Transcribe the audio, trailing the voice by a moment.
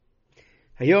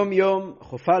היום יום,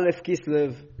 חוף א' כסלו,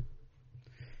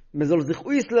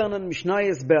 מזולזיכו יסלרנן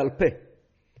משנייס בעל פה.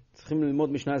 צריכים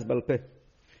ללמוד משנייס בעל פה.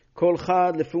 כל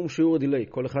אחד לפי שיעור דילי,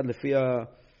 כל אחד לפי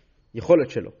היכולת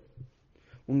שלו.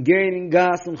 ונגיין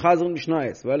אינגס ונחזרון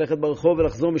משנייס, והלכת ברחוב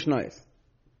ולחזור משנייס.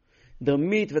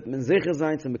 דרמית ואת מנזכר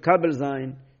זין, ומקבל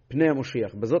זין, פני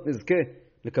המושיח. בזאת נזכה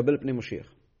לקבל פני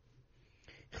מושיח.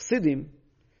 חסידים,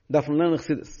 דפנו לרנן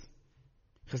חסידס.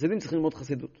 חסידים צריכים ללמוד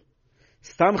חסידות.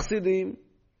 סתם חסידים,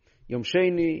 יום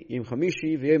שני, יום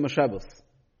חמישי ויום השבוס.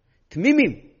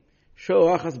 תמימים,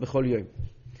 שור רחס בכל יום.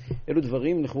 אלו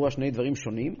דברים, לכאורה שני דברים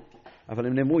שונים, אבל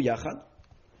הם נאמרו יחד.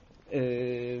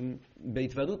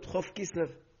 בהתוועדות חוף כסלו.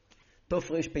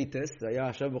 תוף ריש פייטס, זה היה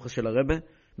השב בוחס של הרבה,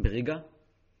 בריגה.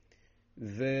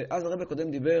 ואז הרבה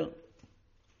קודם דיבר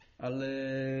על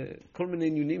כל מיני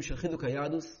עניונים של חידוק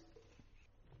היהדוס.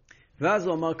 ואז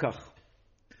הוא אמר כך,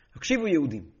 הקשיבו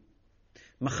יהודים,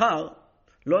 מחר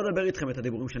לא אדבר איתכם את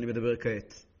הדיבורים שאני מדבר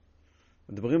כעת.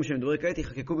 הדברים שאני מדבר כעת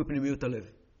יחקקו בפנימיות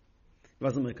הלב.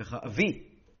 ואז הוא אומר ככה, אבי,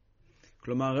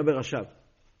 כלומר הרב רש"ב,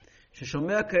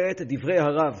 ששומע כעת את דברי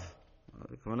הרב,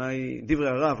 הכוונה היא דברי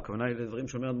הרב, הכוונה היא לדברים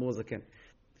שאומר אדמו"ר הזקן.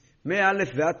 מא'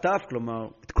 ועד ת', כלומר,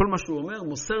 את כל מה שהוא אומר,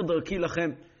 מוסר דרכי לכם.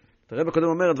 הרב הקודם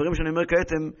אומר, הדברים שאני אומר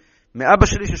כעת הם מאבא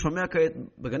שלי ששומע כעת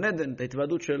בגן עדן את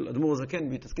ההתוועדות של אדמו"ר הזקן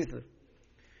ביתס כסלו.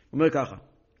 הוא אומר ככה,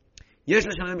 יש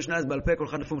לשלם משנייס בעל פה, כל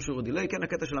אחד לפום שיעור דילי, כן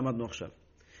הקטע שלמדנו עכשיו.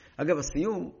 אגב,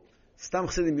 הסיום, סתם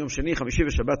חסידים יום שני, חמישי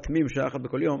ושבת, תמים שעה אחת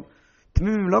בכל יום,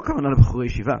 תמימים לא כוונה לבחורי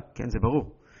ישיבה, כן, זה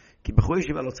ברור. כי בחורי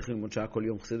ישיבה לא צריך ללמוד שעה כל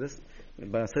יום חסידס,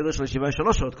 בסדר של הישיבה יש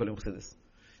 3 שעות כל יום חסידס.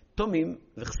 תומים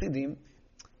וחסידים,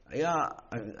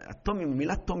 התומים,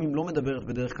 המילה תומים לא מדברת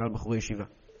בדרך כלל בחורי ישיבה.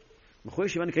 בחורי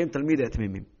ישיבה נקראים תלמידי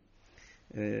התמימים,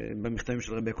 במכתבים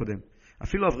של הרבי הקודם.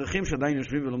 אפילו אברכים שעדיין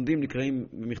יושבים ולומדים נקראים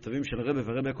במכתבים של הרבי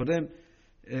והרבי הקודם,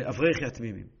 אברכי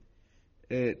התמימים.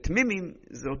 תמימים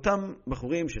זה אותם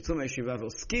בחורים שיצאו מהישיבה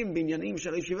ועוסקים בעניינים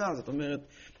של הישיבה, זאת אומרת,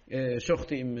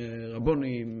 שוחטים,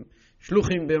 רבונים,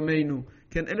 שלוחים בימינו,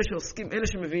 כן, אלה שעוסקים, אלה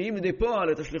שמביאים לידי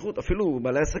פועל את השליחות, אפילו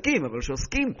בעלי עסקים, אבל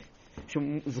שעוסקים,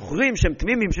 שזוכרים שהם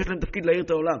תמימים, שיש להם תפקיד להאיר את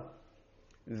העולם.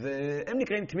 והם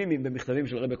נקראים תמימים במכתבים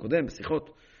של הרבי הקודם, בשיחות,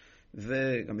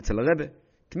 וגם אצל הרבי.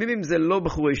 תמימים זה לא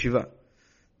בחורי ישיבה.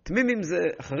 תמימים זה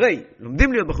אחרי,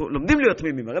 לומדים להיות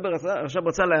תמימים. הרבי עכשיו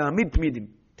רצה להעמיד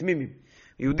תמימים.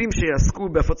 יהודים שיעסקו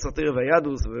בהפות סתירה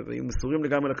והיהדוס, ויהיו מסורים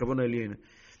לגמרי לכוון העליין.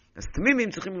 אז תמימים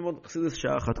צריכים ללמוד חסידות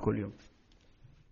שעה אחת כל יום.